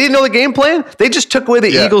 You think they didn't know the game plan? They just took away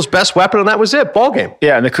the Eagles' best weapon, and that was it. Ball game.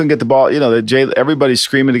 Yeah, and they couldn't get the ball. You know, everybody's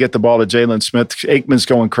screaming to get the ball to Jalen Smith. Aikman's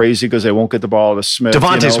going crazy because they won't get the ball to Smith.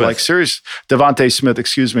 Devontae Smith,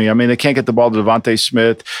 excuse me. I mean, they can't get the ball to Devontae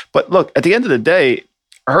Smith. But look, at the end of the day,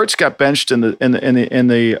 Hurts got benched in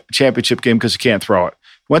the championship game because he can't throw it.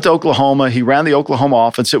 Went to Oklahoma. He ran the Oklahoma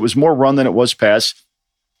offense. It was more run than it was pass.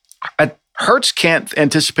 Hurts can't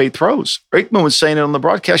anticipate throws. Aikman was saying it on the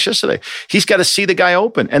broadcast yesterday. He's got to see the guy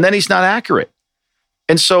open, and then he's not accurate.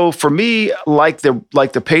 And so for me, like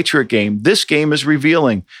the Patriot game, this game is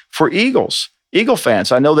revealing for Eagle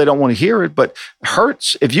fans. I know they don't want to hear it, but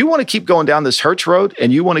Hurts, if you want to keep going down this Hurts road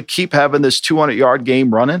and you want to keep having this 200-yard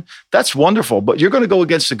game running, that's wonderful. But you're going to go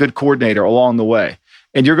against a good coordinator along the way.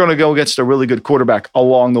 And you're going to go against a really good quarterback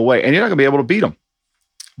along the way. And you're not going to be able to beat them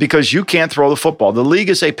because you can't throw the football. The league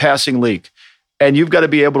is a passing league, and you've got to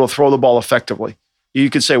be able to throw the ball effectively. You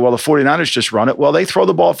could say, well, the 49ers just run it. Well, they throw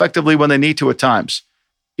the ball effectively when they need to at times.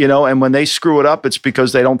 You know, and when they screw it up, it's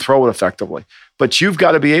because they don't throw it effectively. But you've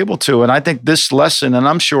got to be able to. And I think this lesson, and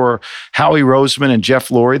I'm sure Howie Roseman and Jeff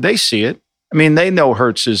Lurie, they see it. I mean, they know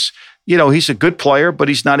Hurts is, you know, he's a good player, but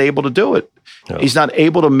he's not able to do it. No. He's not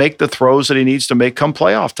able to make the throws that he needs to make come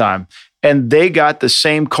playoff time. And they got the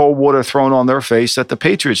same cold water thrown on their face that the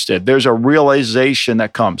Patriots did. There's a realization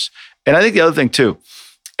that comes. And I think the other thing, too,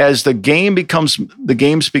 as the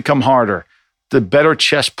games become harder, the better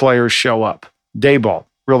chess players show up. Daboll,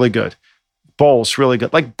 really good. Bowles, really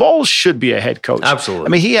good. Like, Bowles should be a head coach. Absolutely. I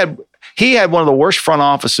mean, he had one of the worst front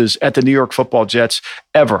offices at the New York Football Jets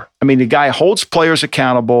ever. I mean, the guy holds players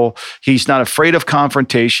accountable. He's not afraid of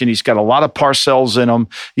confrontation. He's got a lot of Parcells in him.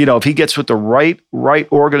 You know, if he gets with the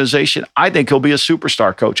right organization, I think he'll be a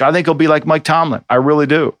superstar coach. I think he'll be like Mike Tomlin. I really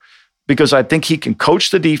do. Because I think he can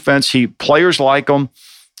coach the defense. Players like him.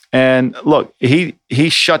 And look, he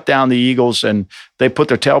shut down the Eagles, and they put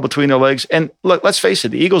their tail between their legs. And look, let's face it,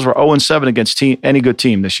 the Eagles were 0-7 against any good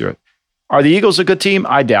team this year. Are the Eagles a good team?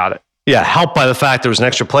 I doubt it. Yeah, helped by the fact there was an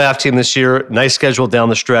extra playoff team this year, nice schedule down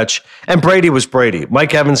the stretch, and Brady was Brady.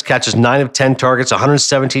 Mike Evans catches 9 of 10 targets,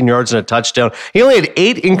 117 yards and a touchdown. He only had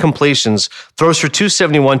 8 incompletions, throws for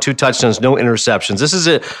 271, 2 touchdowns, no interceptions. This is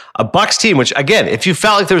a Bucs team, which, again, if you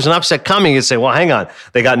felt like there was an upset coming, you'd say, well, hang on.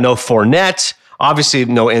 They got no Fournette. Obviously,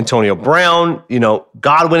 no Antonio Brown. You know,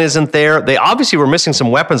 Godwin isn't there. They obviously were missing some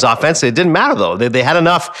weapons offensively. It didn't matter, though. They had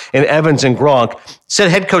enough in Evans and Gronk. Said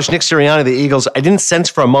head coach Nick Sirianni of the Eagles, I didn't sense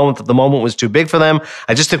for a moment that the moment was too big for them.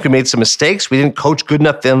 I just think we made some mistakes. We didn't coach good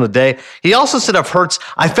enough at the end of the day. He also said of Hurts,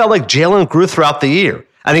 I felt like Jalen grew throughout the year.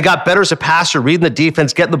 And he got better as a passer, reading the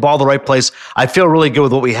defense, getting the ball the right place. I feel really good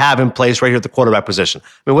with what we have in place right here at the quarterback position.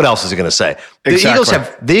 I mean, what else is he going to say? Exactly.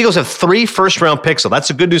 The Eagles have 3 first-round picks, so that's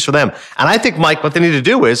the good news for them. And I think, Mike, what they need to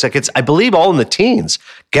do is, like, it's, I believe, all in the teens.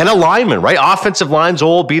 Get a lineman, right? Offensive line's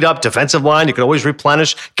old, beat up. Defensive line, you can always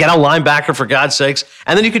replenish. Get a linebacker, for God's sakes.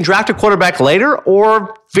 And then you can draft a quarterback later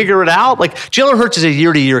or figure it out. Like, Jalen Hurts is a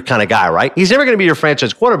year-to-year kind of guy, right? He's never going to be your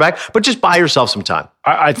franchise quarterback, but just buy yourself some time.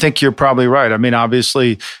 I think you're probably right. I mean,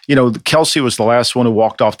 obviously, you know, Kelsey was the last one who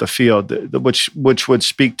walked off the field, which would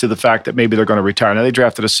speak to the fact that maybe they're going to retire. Now, they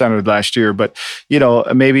drafted a center last year, but, you know,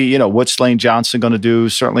 maybe, you know, what's Lane Johnson going to do?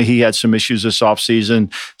 Certainly he had some issues this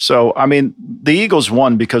offseason. So, I mean, the Eagles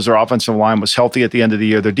won because their offensive line was healthy at the end of the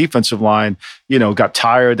year. Their defensive line, got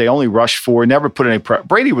tired. They only rushed 4, never put any pressure.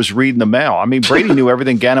 Brady was reading the mail. I mean, Brady knew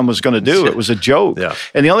everything Gannon was going to do. It was a joke. Yeah.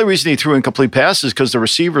 And the only reason he threw incomplete passes is because the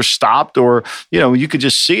receivers stopped, or, you could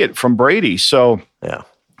just see it from Brady. So, yeah.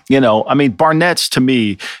 I mean, Barnett's, to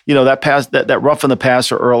me, that pass, that rough in the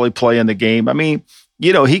passer early play in the game. I mean,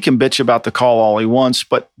 he can bitch about the call all he wants,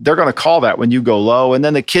 but they're going to call that when you go low. And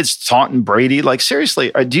then the kid's taunting Brady. Like,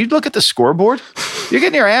 seriously, do you look at the scoreboard? You're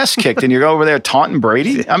getting your ass kicked and you're over there taunting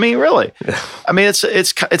Brady? I mean, really? I mean,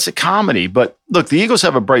 it's a comedy. But look, the Eagles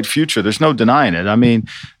have a bright future. There's no denying it. I mean,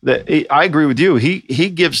 I agree with you. He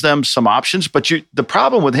gives them some options, but the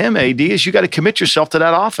problem with him, AD, is you got to commit yourself to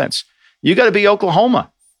that offense. You got to be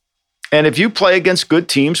Oklahoma. And if you play against good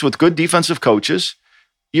teams with good defensive coaches,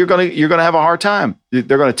 you're gonna have a hard time.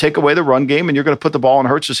 They're gonna take away the run game, and you're gonna put the ball in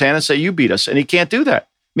Hurts's hand and say, "You beat us," and he can't do that.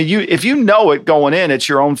 I mean, if you know it going in, it's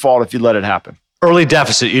your own fault if you let it happen. Early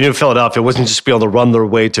deficit. You knew Philadelphia wasn't just be able to run their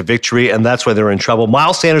way to victory, and that's why they're in trouble.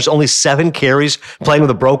 Miles Sanders, only 7 carries, playing with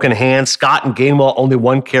a broken hand. Scott and Gainwell, only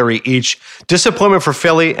 1 carry each. Disappointment for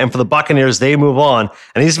Philly, and for the Buccaneers, they move on.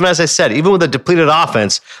 And even as I said, even with a depleted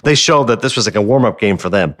offense, they showed that this was like a warm-up game for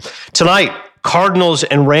them. Tonight, Cardinals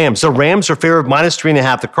and Rams. The Rams are favored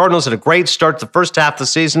 -3.5. The Cardinals had a great start to the first half of the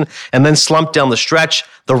season and then slumped down the stretch.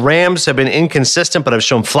 The Rams have been inconsistent, but have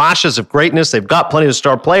shown flashes of greatness. They've got plenty of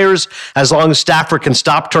star players as long as Stafford can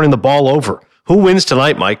stop turning the ball over. Who wins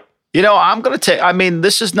tonight, Mike? I'm going to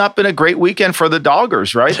this has not been a great weekend for the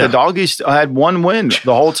Doggers, right? Yeah. The Doggies had 1 win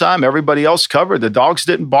the whole time. Everybody else covered. The Dogs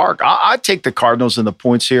didn't bark. I'd take the Cardinals in the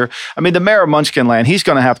points here. I mean, the mayor of Munchkinland, he's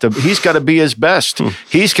got to be his best.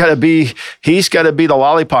 He's got to be the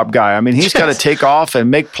lollipop guy. I mean, he's got to take off and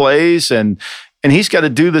make plays, and he's got to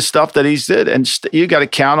do the stuff that he's did. And you got to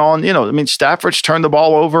count on, Stafford's turned the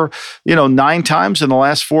ball over, 9 times in the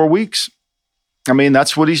last 4 weeks. I mean,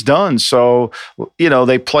 that's what he's done. So,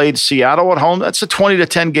 they played Seattle at home. That's a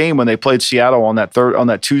 20-10 game when they played Seattle on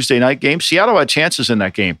that Tuesday night game. Seattle had chances in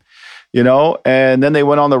that game, and then they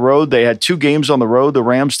went on the road. They had 2 games on the road. The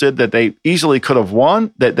Rams did that they easily could have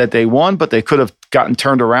won, that they won, but they could have gotten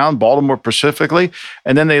turned around, Baltimore specifically,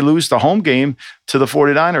 and then they lose the home game to the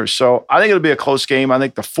 49ers. So I think it'll be a close game. I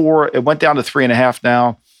think it went down to 3.5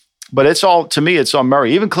 now. But it's on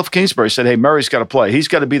Murray. Even Cliff Kingsbury said, hey, Murray's got to play. He's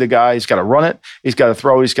got to be the guy. He's got to run it. He's got to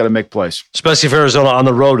throw. He's got to make plays. Especially if Arizona on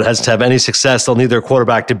the road has to have any success, they'll need their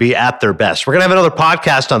quarterback to be at their best. We're going to have another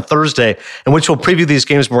podcast on Thursday in which we'll preview these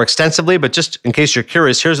games more extensively. But just in case you're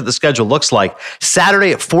curious, here's what the schedule looks like.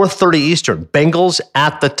 Saturday at 4:30 Eastern, Bengals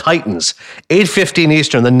at the Titans. 8:15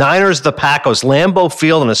 Eastern, the Niners, the Packers, Lambeau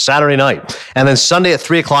Field on a Saturday night. And then Sunday at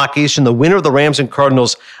 3 o'clock Eastern, the winner of the Rams and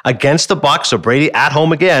Cardinals against the Bucs. So Brady at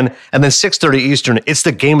home again. And then 6:30 Eastern, it's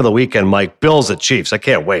the game of the weekend, Mike. Bills at Chiefs. I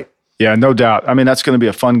can't wait. Yeah, no doubt. I mean, that's going to be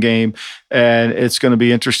a fun game, and it's going to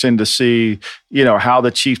be interesting to see, how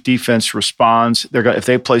the Chief defense responds. If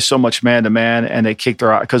they play so much man-to-man and they kick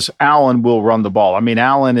their – because Allen will run the ball. I mean,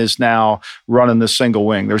 Allen is now running the single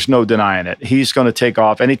wing. There's no denying it. He's going to take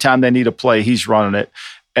off. Anytime they need a play, he's running it.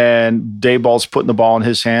 And Dayball's putting the ball in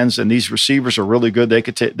his hands, and these receivers are really good. They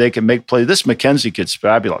can make plays. This McKenzie kid's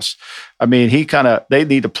fabulous. I mean, they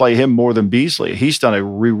need to play him more than Beasley. He's done a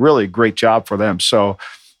really great job for them. So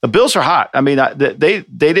the Bills are hot. I mean, they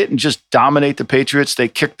didn't just dominate the Patriots. They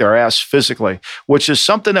kicked their ass physically, which is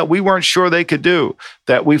something that we weren't sure they could do,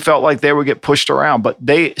 that we felt like they would get pushed around. But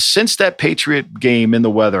since that Patriot game in the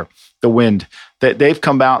weather, the wind, they've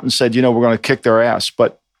come out and said, we're going to kick their ass.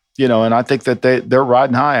 But and I think that they're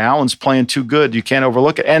riding high. Allen's playing too good. You can't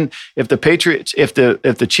overlook it. And if the Patriots, if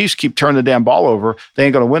the Chiefs keep turning the damn ball over, they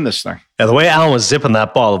ain't going to win this thing. Yeah, the way Allen was zipping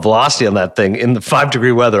that ball, the velocity on that thing in the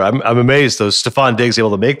 5-degree weather, I'm amazed. Stephon Diggs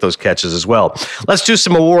able to make those catches as well. Let's do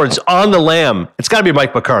some awards. On the Lamb, it's got to be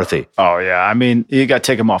Mike McCarthy. Oh, yeah. I mean, you got to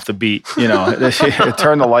take him off the beat.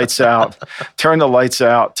 Turn the lights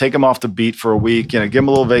out. Take him off the beat for a week. Give him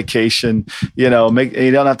a little vacation. You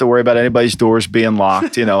don't have to worry about anybody's doors being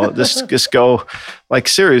locked. Just go. Like,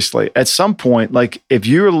 seriously, at some point, like, if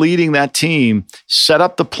you're leading that team, set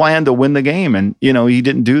up the plan to win the game. And, he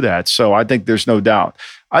didn't do that. So I think there's no doubt.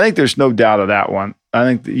 Of that one. I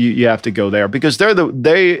think you have to go there because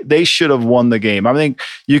they should have won the game. I think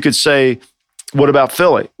you could say, what about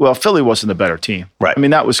Philly? Well, Philly wasn't the better team. Right. I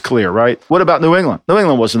mean, that was clear, right? What about New England? New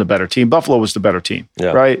England wasn't the better team. Buffalo was the better team,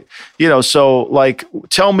 right? So like,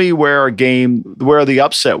 tell me where the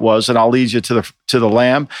upset was, and I'll lead you to the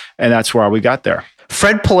Lamb, and that's why we got there.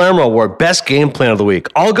 Fred Palermo award, best game plan of the week.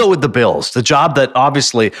 I'll go with the Bills. The job that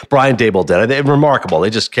obviously Brian Daboll did. They're remarkable. They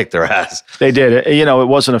just kicked their ass. They did. It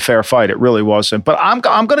wasn't a fair fight. It really wasn't. But I'm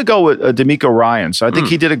going to go with DeMeco Ryans. I think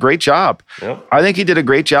he did a great job. Yep. I think he did a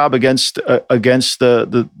great job against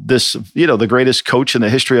the greatest coach in the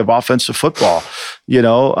history of offensive football.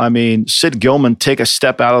 I mean, Sid Gilman, take a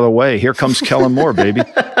step out of the way. Here comes Kellen Moore, baby.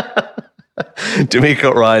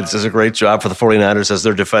 DeMeco Ryans does a great job for the 49ers as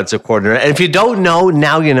their defensive coordinator. And if you don't know,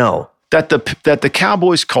 now you know. That the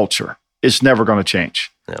Cowboys culture is never going to change.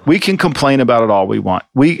 Yeah. We can complain about it all we want.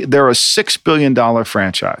 They're a $6 billion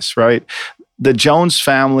franchise, right? The Jones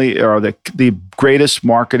family are the greatest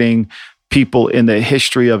marketing people in the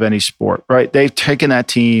history of any sport, right? They've taken that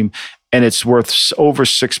team and it's worth over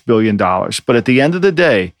 $6 billion. But at the end of the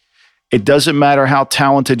day, it doesn't matter how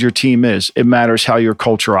talented your team is. It matters how your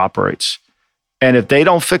culture operates. And if they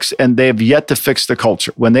don't fix, and they have yet to fix the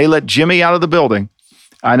culture, when they let Jimmy out of the building,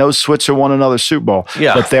 I know Switzer won another Super Bowl,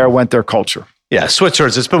 but there went their culture. Yeah,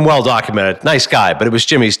 Switzer's, it's been well documented. Nice guy, but it was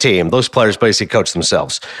Jimmy's team. Those players basically coach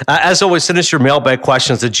themselves. As always, send us your mailbag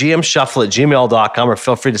questions to gmshuffle@gmail.com, or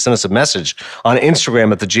feel free to send us a message on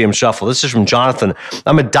Instagram at the GM Shuffle. This is from Jonathan.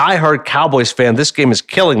 I'm a diehard Cowboys fan. This game is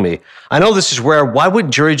killing me. I know this is rare. Why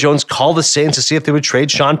wouldn't Jerry Jones call the Saints to see if they would trade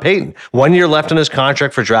Sean Payton? 1 year left in his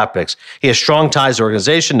contract for draft picks. He has strong ties to the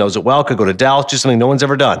organization, knows it well, could go to Dallas, do something no one's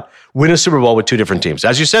ever done. Win a Super Bowl with two different teams.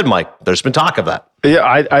 As you said, Mike, there's been talk of that.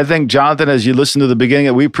 Yeah, I think, Jonathan, as you listen to the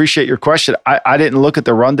beginning, we appreciate your question. I didn't look at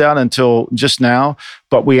the rundown until just now,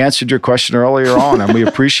 but we answered your question earlier on, and we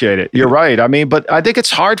appreciate it. You're right. I mean, but I think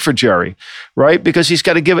it's hard for Jerry, right? Because he's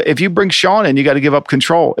got to if you bring Sean in, you got to give up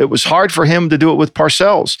control. It was hard for him to do it with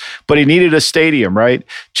Parcells, but he needed a stadium, right?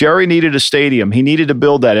 Jerry needed a stadium. He needed to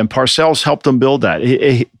build that, and Parcells helped him build that.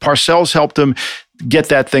 Parcells helped him get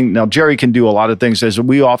that thing. Now, Jerry can do a lot of things. As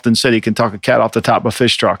we often said, he can talk a cat off the top of a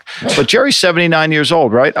fish truck. But Jerry's 79 years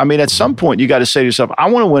old, right? I mean, at some point, you got to say to yourself, I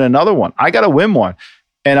want to win another one. I got to win one.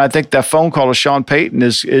 And I think that phone call to Sean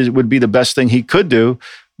Payton would be the best thing he could do.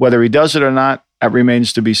 Whether he does it or not, that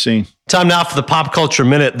remains to be seen. Time now for the Pop Culture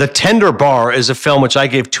Minute. The Tender Bar is a film which I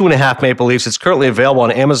gave 2.5 Maple Leafs. It's currently available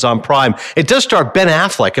on Amazon Prime. It does star Ben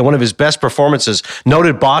Affleck in one of his best performances,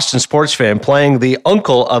 noted Boston sports fan, playing the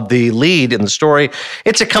uncle of the lead in the story.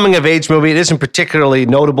 It's a coming-of-age movie. It isn't particularly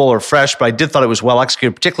notable or fresh, but I did thought it was well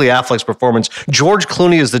executed, particularly Affleck's performance. George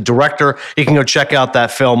Clooney is the director. You can go check out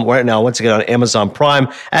that film right now, once again, on Amazon Prime.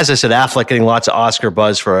 As I said, Affleck getting lots of Oscar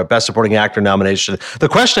buzz for a Best Supporting Actor nomination. The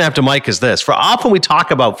question I have to Mike is this. For often we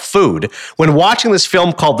talk about food, when watching this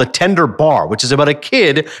film called The Tender Bar, which is about a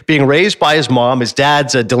kid being raised by his mom, his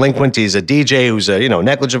dad's a delinquent, he's a DJ who's a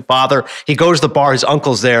negligent father. He goes to the bar, his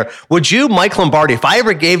uncle's there. Would you, Mike Lombardi, if I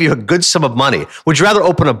ever gave you a good sum of money, would you rather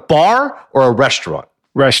open a bar or a restaurant?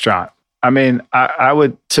 Restaurant. I mean, I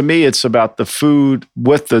would, to me, it's about the food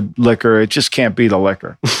with the liquor. It just can't be the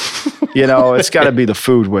liquor. It's got to be the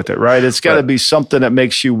food with it, right? It's got to be something that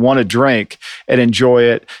makes you want to drink and enjoy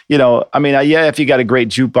it. I mean, if you got a great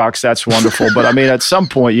jukebox, that's wonderful. But I mean, at some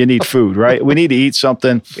point you need food, right? We need to eat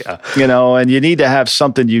something, and you need to have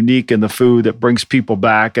something unique in the food that brings people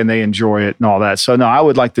back and they enjoy it and all that. So no, I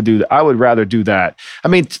would like to do that. I would rather do that. I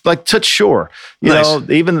mean, like Toots Shore,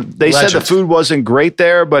 even they said the food wasn't great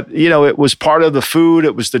there, but it was part of the food.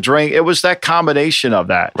 It was the drink. It was that combination of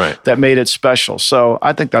that that made it special. So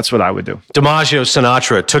I think that's what I would do. DiMaggio,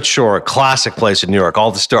 Sinatra, Toots Shore, classic place in New York.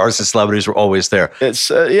 All the stars and celebrities were always there.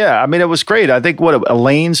 It's I mean, it was great. I think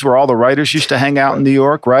Elaine's, where all the writers used to hang out in New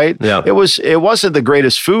York, right? Yeah. It wasn't the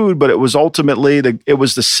greatest food, but it was ultimately it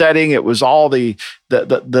was the setting. It was all the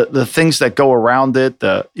things that go around it.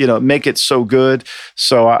 Make it so good.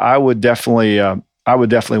 So I would definitely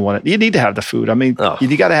want it. You need to have the food. I mean,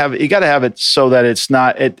 you got to have it so that it's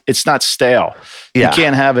not stale. Yeah. You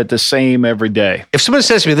can't have it the same every day. If someone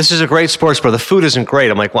says to me, this is a great sports bar, the food isn't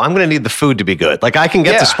great, I'm like, well, I'm going to need the food to be good. Like, I can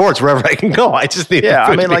get the sports wherever I can go. I just need the food.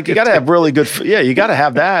 I mean, like, you got to have really good food. Yeah, you got to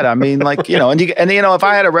have that. I mean, like, and if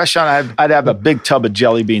I had a restaurant, I'd have a big tub of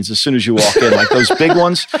jelly beans as soon as you walk in, like those big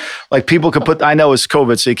ones. Like, people could put, I know it's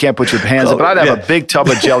COVID, so you can't put your hands up, but I'd have a big tub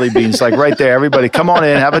of jelly beans, like right there. Everybody come on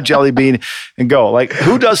in, have a jelly bean and go. Like,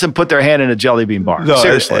 who doesn't put their hand in a jelly bean bar? No,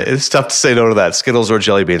 seriously. It's tough to say no to that. Skittles or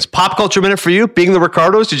jelly beans. Pop Culture Minute for you, being the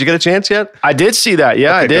Ricardos. Did you get a chance yet? I did see that.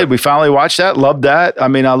 Yeah, I did. Good. We finally watched that. Loved that. I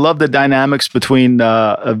mean, I love the dynamics between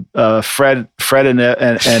Fred and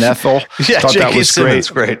Ethel. Yeah, J.K. Simmons,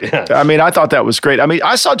 great. Yeah. I mean, I thought that was great. I mean,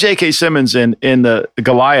 I saw J.K. Simmons in the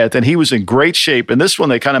Goliath, and he was in great shape. And this one,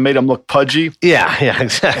 they kind of made him look pudgy. Yeah,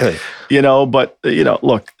 exactly.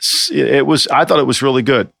 Look, I thought it was really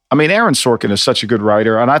good. I mean, Aaron Sorkin is such a good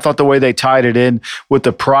writer, and I thought the way they tied it in with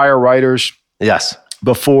the prior writers, Yes.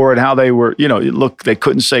 Before, and how they were, look, they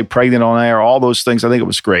couldn't say pregnant on air, all those things. I think it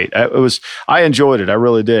was great. I enjoyed it. I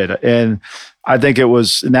really did. And I think it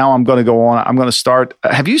was, now I'm going to go on. I'm going to start.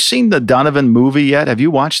 Have you seen the Donovan movie yet? Have you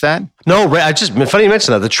watched that? No, Ray, funny you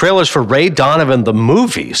mention that. The trailer's for Ray Donovan, the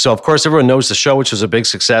movie. So, of course, everyone knows the show, which was a big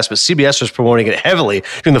success, but CBS was promoting it heavily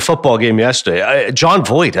during the football game yesterday. John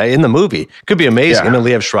Voight in the movie. Could be amazing. Yeah. And then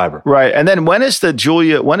Liev Schreiber. Right. And then when is the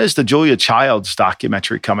Julia Childs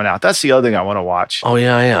documentary coming out? That's the other thing I want to watch. Oh,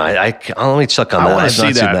 yeah. Let me check on that. I want to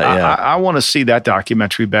see that. I want to see that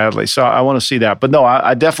documentary badly. So I want to see that. But no,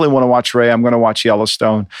 I definitely want to watch Ray. I'm going to watch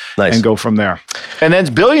Yellowstone and go from there. And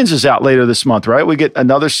then Billions is out later this month, right? We get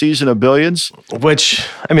another season of Billions. Which,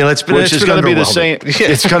 I mean, it's going to be the same.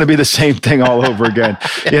 It's going to be the same thing all over again.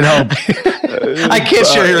 I can't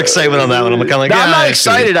share your excitement on that one. I'm kind of like, I'm not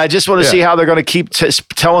excited. I just want to see how they're going to keep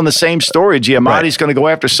telling the same story. Giamatti's going to go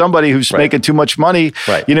after somebody who's making too much money.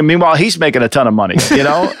 Right. Meanwhile, he's making a ton of money.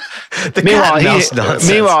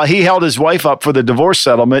 Meanwhile, he held his wife up for the divorce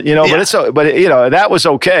settlement. But that was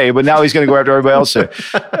okay. But now he's going to go after everybody else.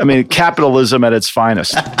 I mean, capitalism at its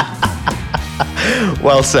finest.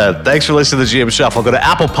 Well said. Thanks for listening to the GM Shuffle. Go to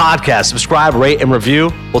Apple Podcasts, subscribe, rate, and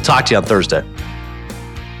review. We'll talk to you on Thursday.